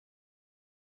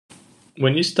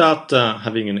when you start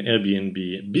having an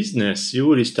Airbnb business, you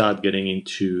really start getting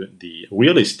into the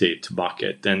real estate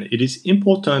market. And it is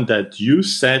important that you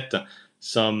set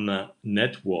some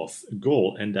net worth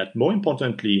goal and that more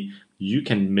importantly, you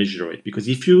can measure it. Because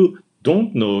if you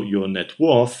don't know your net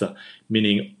worth,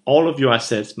 meaning all of your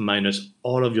assets minus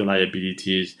all of your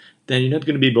liabilities, then you're not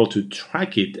going to be able to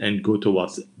track it and go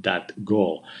towards that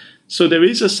goal. So there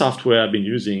is a software I've been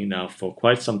using now for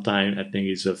quite some time. I think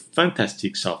it's a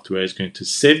fantastic software. It's going to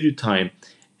save you time.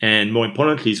 And more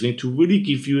importantly, it's going to really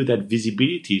give you that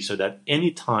visibility so that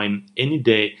anytime, any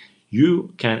day,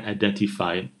 you can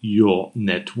identify your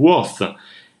net worth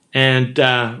and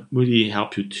really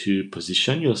help you to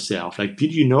position yourself. Like,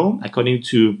 did you know, according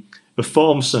to a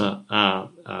Forbes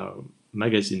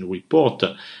magazine report,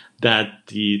 that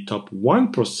the top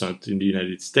 1% in the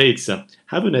United States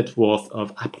have a net worth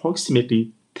of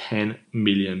approximately $10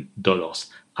 million.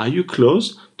 Are you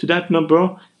close to that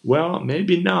number? Well,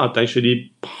 maybe not.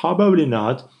 Actually, probably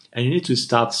not. And you need to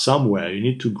start somewhere. You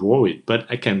need to grow it. But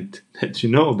I can let you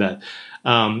know that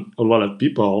a lot of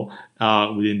people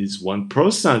are within this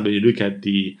 1% when you look at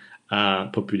the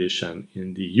population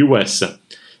in the US.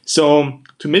 So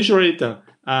to measure it,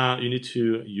 you need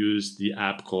to use the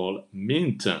app called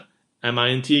Mint.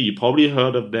 MINT, you probably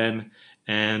heard of them,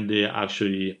 and they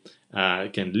actually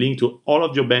can link to all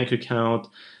of your bank account,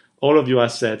 all of your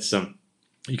assets.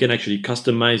 You can actually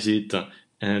customize it,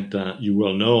 and you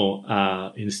will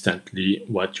know instantly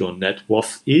what your net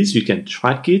worth is. You can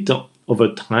track it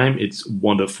over time. It's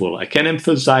wonderful. I can't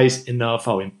emphasize enough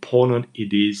how important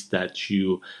it is that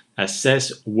you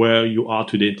assess where you are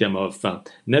today in terms of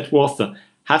net worth,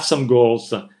 have some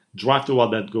goals, drive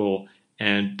toward that goal,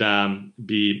 and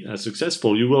be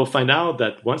successful. You will find out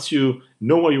that once you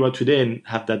know where you are today and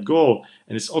have that goal,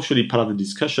 and it's actually part of the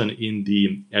discussion in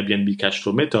the Airbnb cash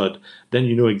flow method, then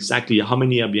you know exactly how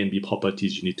many Airbnb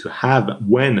properties you need to have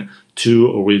when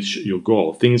to reach your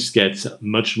goal. Things get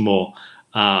much more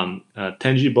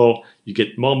tangible. You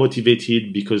get more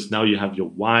motivated because now you have your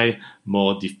why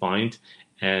more defined,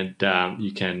 and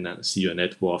you can see your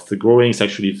net worth growing. It's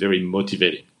actually very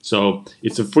motivating. So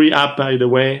it's a free app, by the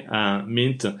way,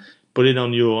 Mint. Put it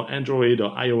on your Android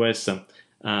or iOS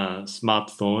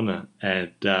smartphone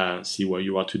and see where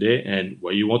you are today and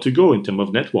where you want to go in terms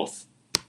of net worth.